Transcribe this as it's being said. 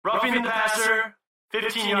Roughing the passer,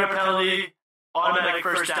 15-yard penalty, automatic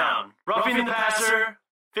first down. Roughing the passer,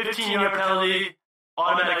 15-yard penalty,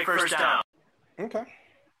 automatic first down. Okay.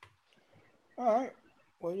 All right.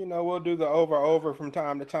 Well, we'll do the over from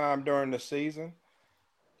time to time during the season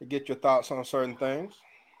to get your thoughts on certain things.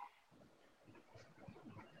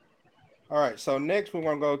 All right. So next we're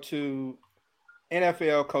going to go to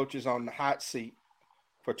NFL coaches on the hot seat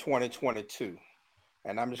for 2022.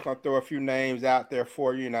 And I'm just going to throw a few names out there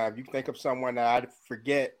for you. Now, if you think of someone that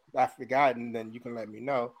I've forgotten, then you can let me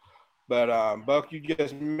know. But, Buck, you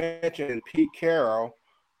just mentioned Pete Carroll.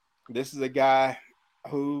 This is a guy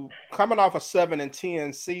who coming off a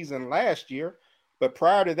 7-10 season last year. But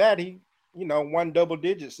prior to that, he, won double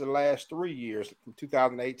digits the last 3 years from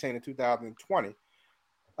 2018 to 2020.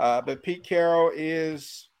 But Pete Carroll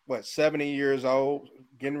is, 70 years old,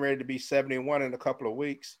 getting ready to be 71 in a couple of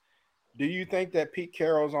weeks. Do you think that Pete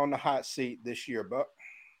Carroll's on the hot seat this year, Buck?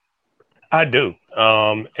 I do.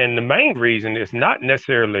 And the main reason is not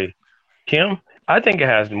necessarily him. I think it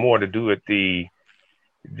has more to do with the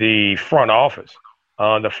front office.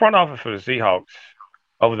 The front office for the Seahawks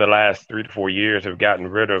over the last 3 to 4 years have gotten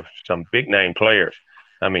rid of some big name players.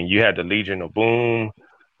 I mean, you had the Legion of Boom.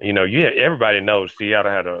 Everybody knows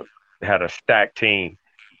Seattle had a stacked team,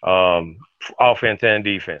 offense and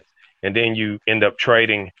defense. And then you end up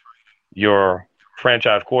trading your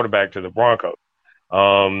franchise quarterback to the Broncos.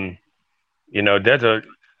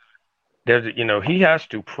 He has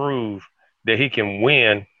to prove that he can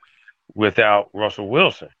win without Russell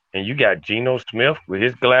Wilson. And you got Geno Smith with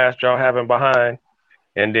his glass jaw having behind,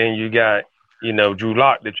 and then you got, Drew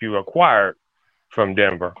Lock that you acquired from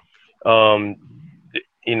Denver.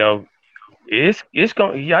 It's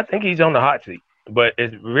going. I think he's on the hot seat, but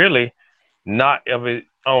it's really not of his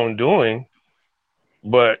own doing,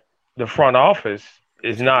 but the front office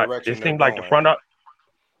is not. It seems like the front office,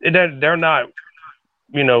 they're not,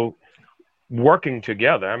 working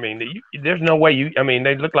together. I mean, there's no way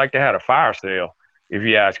they look like they had a fire sale, if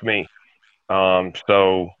you ask me.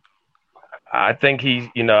 So I think he's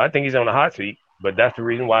on the hot seat, but that's the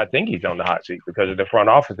reason why I think he's on the hot seat, because of the front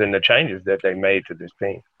office and the changes that they made to this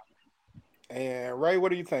team. And Ray, what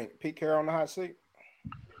do you think? Pete Carroll on the hot seat?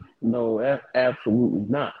 No, absolutely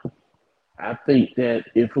not. I think that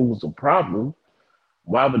if it was a problem,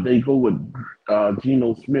 why would they go with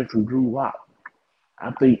Geno Smith and Drew Lock?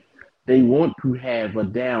 I think they want to have a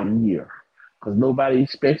down year because nobody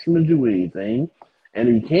expects him to do anything, and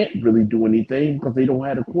he can't really do anything because they don't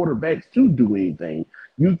have the quarterbacks to do anything.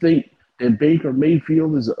 You think that Baker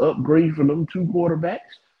Mayfield is an upgrade from them two quarterbacks?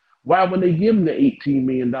 Why would they give him the $18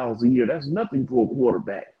 million a year? That's nothing for a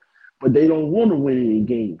quarterback. But they don't want to win any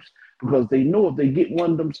games because they know if they get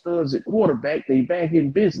one of them studs at quarterback, they back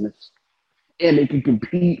in business. And they can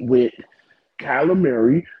compete with Kyler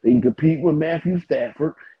Murray, they can compete with Matthew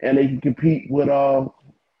Stafford, and they can compete with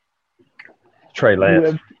Trey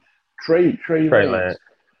Lance. Trey Lance.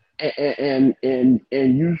 And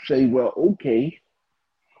you say, well, okay,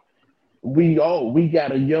 we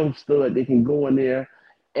got a young stud that can go in there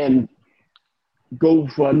and go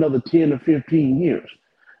for another 10 or 15 years.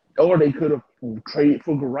 Or they could have traded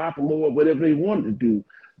for Garoppolo or whatever they wanted to do.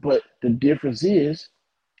 But the difference is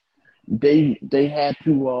they had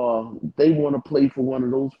to they want to play for one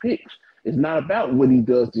of those picks. It's not about what he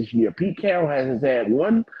does this year. Pete Carroll has had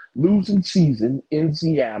one losing season in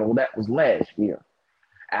Seattle. That was last year.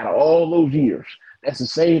 Out of all those years, that's the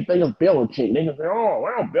same thing as Belichick. They can say, "Oh,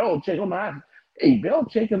 well, Belichick on the hey,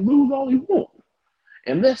 Belichick can lose all he wants."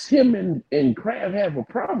 Unless him and Kraft have a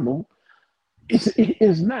problem,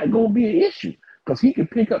 it's not going to be an issue because he can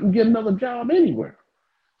pick up and get another job anywhere.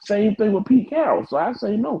 Same thing with Pete Carroll. So I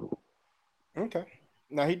say no. Okay.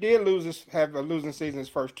 Now he did have a losing season his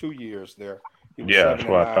first 2 years there. He was that's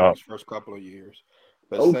what I thought. His first couple of years.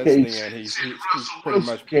 But since then, he's pretty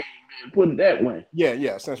much put it that way.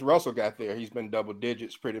 Yeah. Since Russell got there, he's been double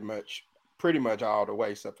digits pretty much all the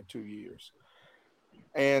way except for 2 years.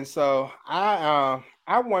 And so I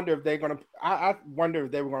wonder if they're gonna. I wonder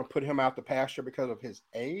if they were gonna put him out the pasture because of his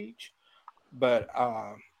age, but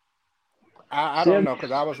I don't know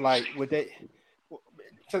because I was like, would they?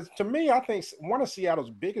 To me, I think one of Seattle's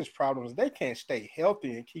biggest problems is they can't stay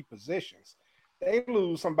healthy and keep positions. They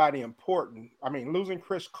lose somebody important. I mean, losing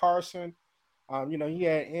Chris Carson, he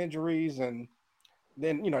had injuries, and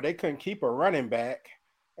then they couldn't keep a running back.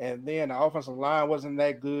 And then the offensive line wasn't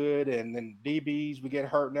that good, and then DBs would get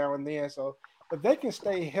hurt now and then. So if they can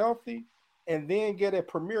stay healthy and then get a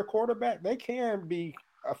premier quarterback, they can be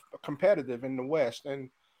competitive in the West. And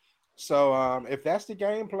so if that's the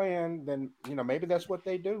game plan, then maybe that's what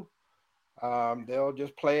they do. They'll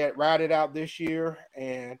just ride it out this year,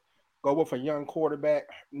 and go with a young quarterback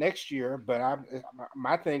next year. But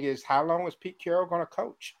my thing is, how long is Pete Carroll going to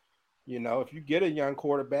coach? You know, if you get a young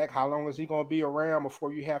quarterback, how long is he going to be around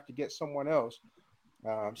before you have to get someone else?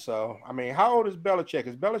 So, I mean, how old is Belichick?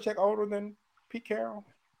 Is Belichick older than Pete Carroll?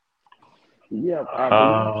 Yeah, I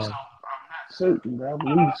believe so. I'm not certain. I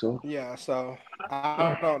believe so. Yeah, so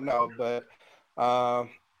I don't know, but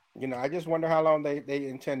you know, I just wonder how long they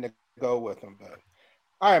intend to go with him. But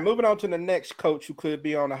all right, moving on to the next coach who could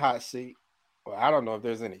be on the hot seat. Well, I don't know if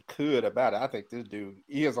there's any could about it. I think this dude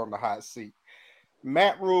is on the hot seat.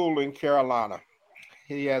 Matt Rule in Carolina.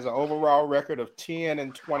 He has an overall record of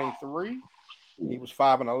 10-23. He was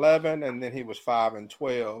 5-11, and then he was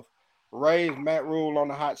 5-12. Raised Matt Rule on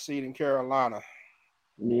the hot seat in Carolina.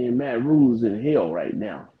 Man, Matt Rule's in hell right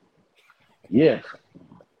now. Yes.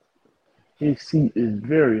 His seat is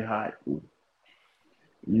very hot.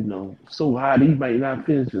 You know, so hot he might not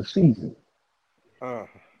finish the season if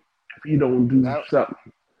he don't do something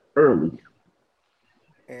early.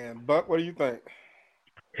 And Buck, what do you think?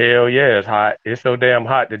 Hell yeah, it's hot. It's so damn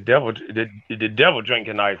hot. The devil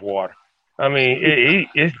drinking ice water. I mean,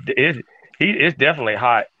 it's definitely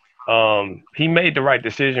hot. He made the right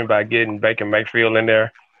decision by getting Baker Mayfield in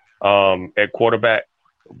there at quarterback.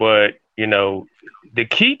 But, you know, the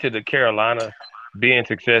key to the Carolina being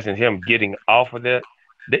success and him getting off of that,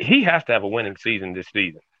 he has to have a winning season this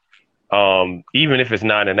season. Even if it's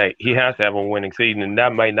 9-8, he has to have a winning season, and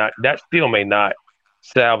that still may not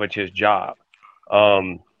salvage his job.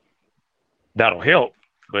 That'll help,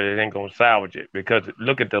 but it ain't gonna salvage it, because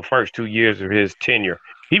look at the first 2 years of his tenure.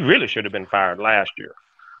 He really should have been fired last year.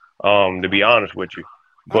 To be honest with you,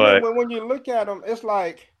 but I mean, when you look at him, it's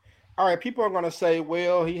like, all right, people are going to say,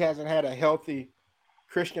 well, he hasn't had a healthy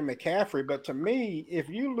Christian McCaffrey. But to me, if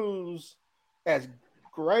you lose as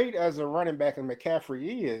great as a running back as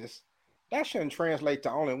McCaffrey is, that shouldn't translate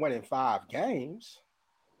to only winning 5 games.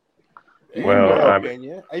 Well,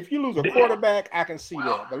 if you lose a quarterback, I can see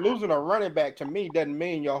that. But losing a running back, to me, doesn't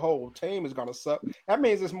mean your whole team is going to suck. That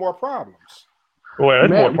means there's more problems. Well,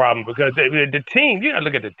 it's more problem because the team, you got to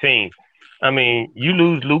look at the team. I mean, you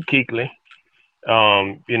lose Luke Kuechly,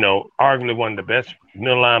 you know, arguably one of the best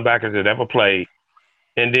middle linebackers that ever played.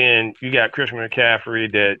 And then you got Christian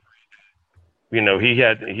McCaffrey that, you know, he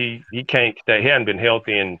can't stay. He hadn't been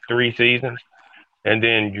healthy in 3 seasons. And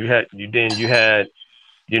then you had,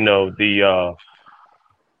 you know, the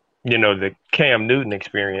Cam Newton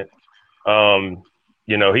experience. You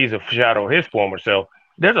know, he's a shadow of his former self.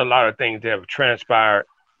 There's a lot of things that have transpired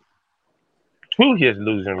to his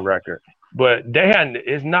losing record, but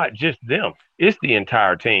it's not just them. It's the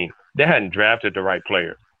entire team. They hadn't drafted the right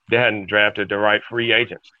players. They hadn't drafted the right free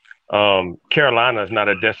agents. Carolina is not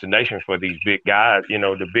a destination for these big guys, you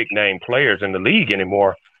know, the big name players in the league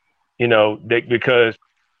anymore, you know, because,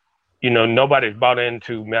 you know, nobody's bought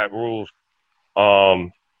into Matt Rule's,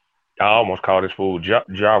 I almost called this fool Ja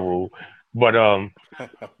Rule, but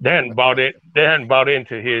they hadn't bought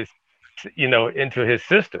into his, you know, into his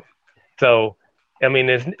system. So, I mean,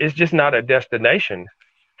 it's just not a destination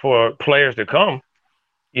for players to come,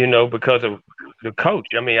 you know, because of the coach.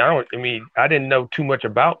 I mean, I didn't know too much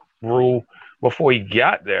about Rule before he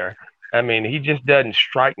got there. I mean, he just doesn't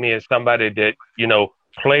strike me as somebody that, you know,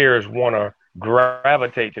 players want to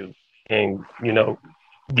gravitate to and, you know,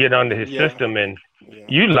 get under his system and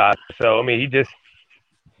utilize. So, I mean, he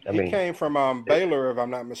came from Baylor, if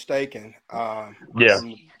I'm not mistaken. From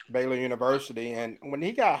Baylor University. And when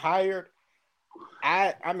he got hired,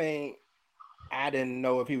 I mean, I didn't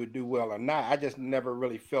know if he would do well or not. I just never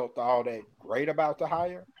really felt all that great about the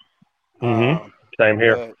hire. Same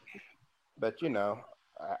here. But you know,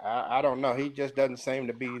 I don't know. He just doesn't seem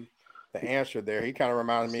to be the answer there. He kind of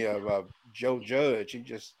reminds me of Joe Judge. He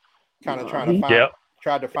just kind of tried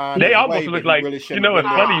to find. They almost look like, really, you know, it's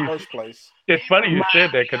funny. It's funny you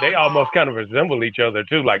said that because they almost kind of resemble each other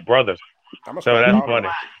too, like brothers. So that's funny.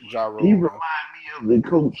 He reminds me of the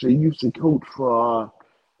coach that used to coach for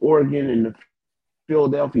Oregon and the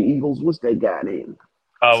Philadelphia Eagles. What's that guy name?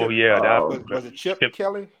 Oh, yeah. Was it Chip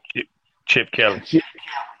Kelly? Chip Kelly. Chip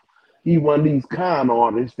Kelly. He one of these con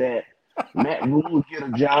artists that Matt Rule will get a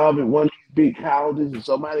job at one of these big colleges and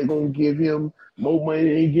somebody going to give him more money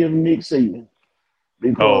than he give Nick Saban.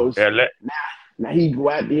 Because now he go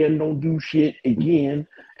out there and don't do shit again,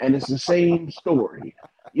 and it's the same story.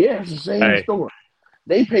 Yeah, it's the same story.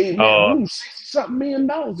 They paid Matt Rule $60-something million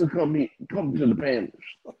to come to the Panthers.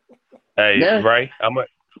 Hey, now, Ray, I'm gonna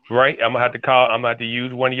have to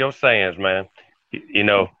use one of your sayings, man. You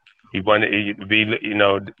know, he's been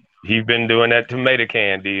doing that tomato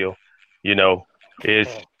can deal. You know,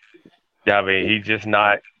 I mean, he just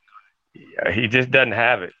doesn't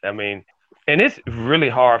have it. I mean, and it's really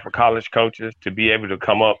hard for college coaches to be able to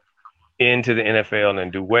come up into the NFL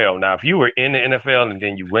and do well. Now, if you were in the NFL and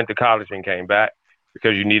then you went to college and came back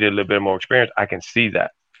because you needed a little bit more experience, I can see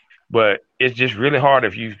that. But it's just really hard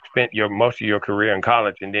if you spent most of your career in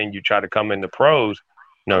college and then you try to come in the pros.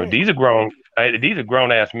 No, these are grown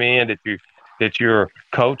ass men that you're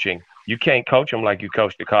coaching. You can't coach them like you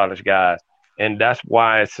coach the college guys, and that's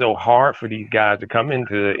why it's so hard for these guys to come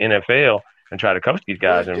into the NFL and try to coach these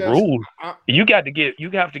guys. And rules, you have to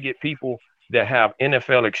get people that have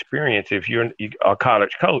NFL experience if you're a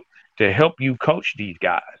college coach to help you coach these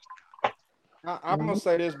guys. I'm gonna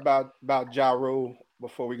say this about Ja Rule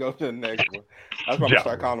before we go to the next one. That's what I'm gonna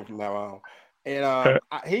start calling him from now on. And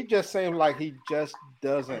he just seems like he just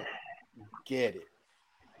doesn't get it.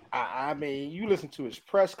 I mean, you listen to his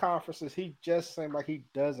press conferences, he just seems like he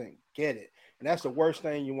doesn't get it. And that's the worst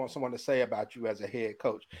thing you want someone to say about you as a head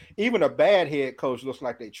coach. Even a bad head coach looks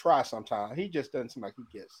like they try sometimes. He just doesn't seem like he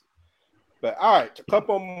gets it. But all right, a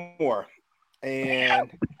couple more.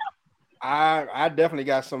 And I definitely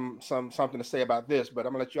got something to say about this, but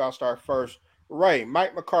I'm gonna let y'all start first. Ray,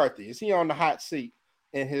 Mike McCarthy, is he on the hot seat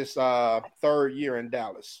in his third year in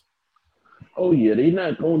Dallas? Oh yeah, they're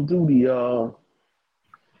not gonna do the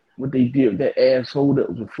what they did with that asshole that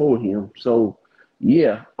was before him. So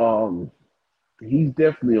yeah, he's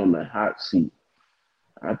definitely on the hot seat.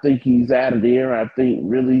 I think he's out of there. I think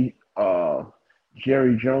really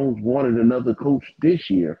Jerry Jones wanted another coach this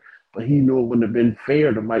year, but he knew it wouldn't have been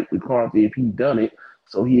fair to Mike McCarthy if he'd done it,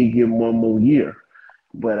 so he'd give him one more year.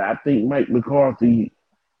 But I think Mike McCarthy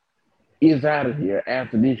is out of here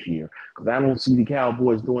after this year because I don't see the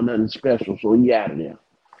Cowboys doing nothing special, so he's out of there.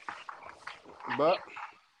 But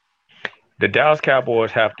the Dallas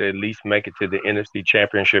Cowboys have to at least make it to the NFC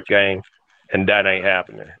Championship game, and that ain't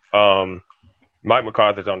happening. Mike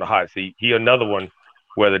McCarthy's on the hot seat. He another one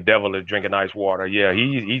where the devil is drinking ice water. Yeah,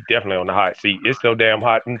 he's definitely on the hot seat. It's so damn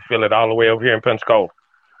hot, you can feel it all the way over here in Pensacola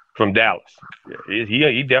from Dallas. Yeah,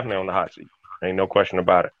 he definitely on the hot seat. Ain't no question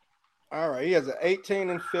about it. All right, he has an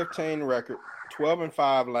 18-15 record,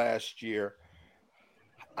 12-5 last year.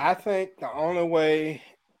 I think the only way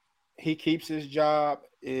he keeps his job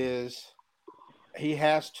is if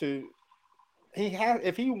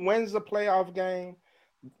he wins the playoff game,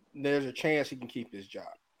 there's a chance he can keep his job.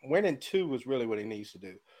 Winning 2 is really what he needs to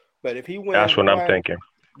do. But if he wins, that's what I'm thinking.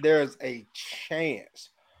 There's a chance.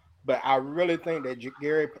 But I really think that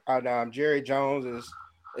Jerry Jones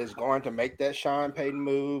is going to make that Sean Payton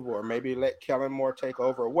move, or maybe let Kellen Moore take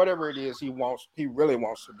over, or whatever it is he really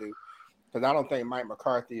wants to do. Because I don't think Mike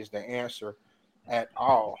McCarthy is the answer at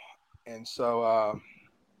all. And so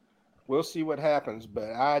we'll see what happens.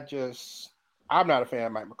 But I'm not a fan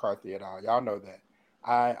of Mike McCarthy at all. Y'all know that.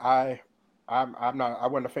 I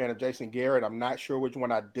wasn't a fan of Jason Garrett. I'm not sure which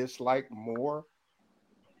one I dislike more.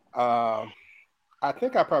 I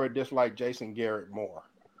think I probably dislike Jason Garrett more.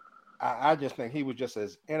 I just think he was just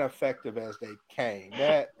as ineffective as they came.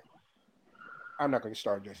 I'm not going to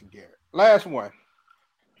start Jason Garrett. Last one.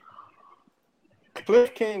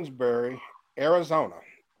 Cliff Kingsbury, Arizona.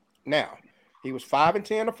 Now, he was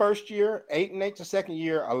 5-10 the first year, 8-8 the second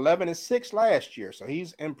year, 11-6 last year. So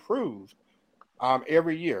he's improved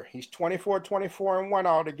every year. He's 24-1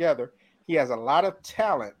 altogether. He has a lot of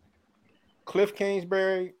talent. Cliff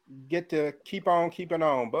Kingsbury get to keep on keeping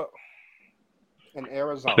on, but in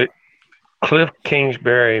Arizona. Cliff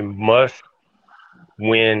Kingsbury must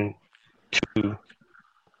win 2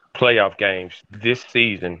 playoff games this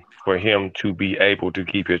season for him to be able to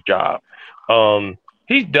keep his job.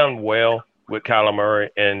 He's done well with Kyler Murray,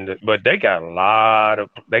 but they got a lot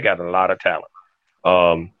of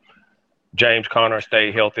talent. James Conner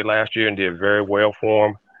stayed healthy last year and did very well for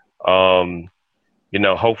him.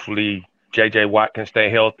 Hopefully J.J. Watt can stay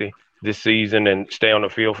healthy this season and stay on the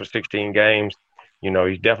field for 16 games.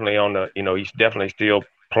 He's definitely he's definitely still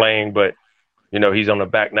playing, but, he's on the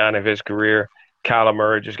back 9 of his career. Kyler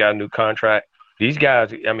Murray just got a new contract. These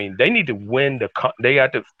guys, I mean, they need to they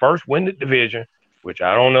got to first win the division, which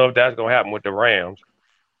I don't know if that's going to happen with the Rams.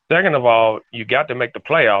 Second of all, you got to make the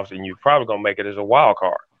playoffs, and you're probably going to make it as a wild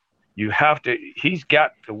card. He's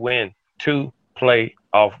got to win 2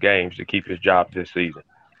 playoff games to keep his job this season.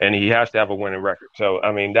 And he has to have a winning record. So,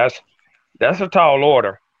 I mean, that's a tall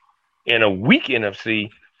order in a weak NFC,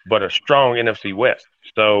 but a strong NFC West.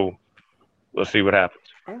 So we'll see what happens.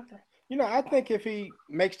 Okay. I think if he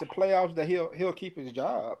makes the playoffs, that he'll keep his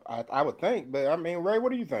job. I would think. But I mean, Ray,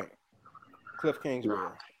 what do you think? Cliff Kingsbury.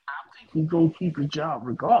 I think he's gonna keep his job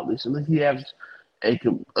regardless, unless he has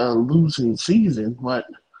a losing season. But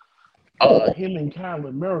him and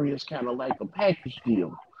Kyler Murray is kind of like a package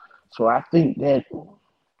deal. So I think that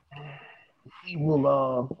he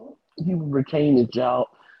will retain his job.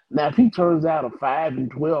 Now, if he turns out a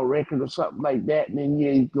 5-12 record or something like that, then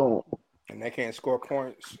yeah, he's gone. And they can't score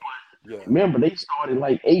points. Yeah. Remember, they started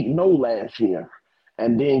like 8-0 last year.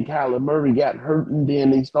 And then Kyler Murray got hurt, and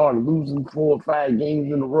then they started losing 4 or 5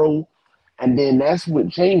 games in a row. And then that's what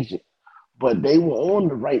changed it. But they were on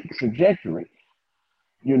the right trajectory,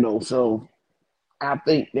 so I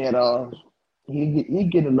think that he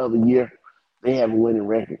get another year. They have a winning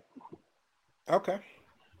record. Okay.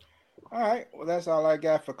 All right. Well, that's all I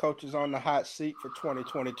got for coaches on the hot seat for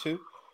 2022.